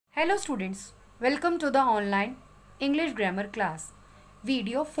Hello students, welcome to the online English grammar class.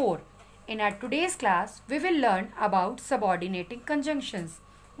 Video 4. In our today's class, we will learn about subordinating conjunctions.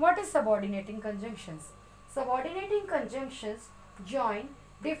 What is subordinating conjunctions? Subordinating conjunctions join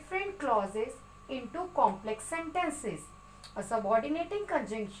different clauses into complex sentences. A subordinating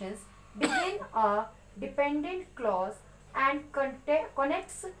conjunctions begin a dependent clause and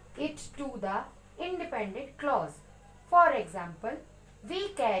connects it to the independent clause. For example, we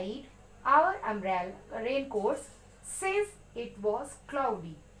carried our raincoats since it was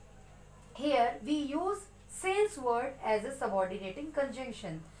cloudy. Here we use since word as a subordinating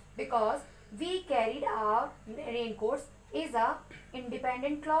conjunction because we carried our raincoats is a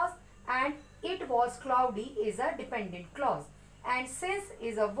independent clause and it was cloudy is a dependent clause, and since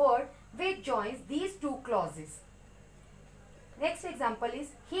is a word which joins these two clauses. Next example is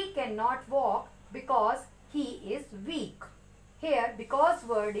he cannot walk because he is weak. Here because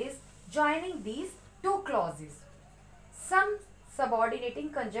word is joining these two clauses. Some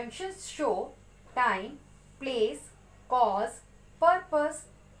subordinating conjunctions show time, place, cause, purpose,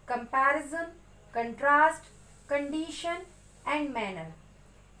 comparison, contrast, condition and manner.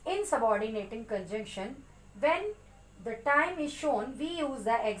 In subordinating conjunction, when the time is shown, we use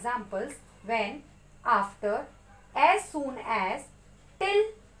the examples when, after, as soon as, till,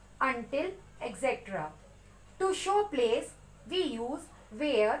 until, etc. To show place, we use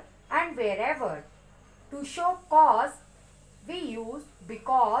where and wherever. To show cause, we use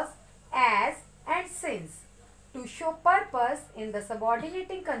because, as and since. To show purpose in the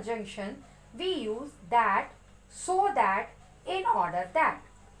subordinating conjunction, we use that, so that, in order that.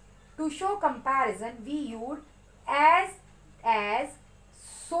 To show comparison, we use as,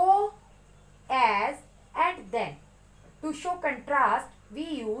 so as and then. To show contrast, we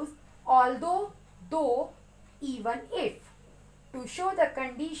use although, though, even if. To show the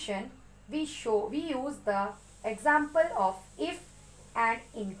condition, we use the example of if and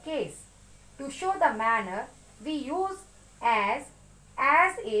in case. To show the manner, we use as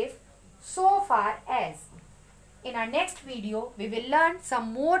if, so far as. In our next video, we will learn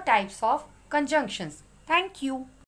some more types of conjunctions. Thank you.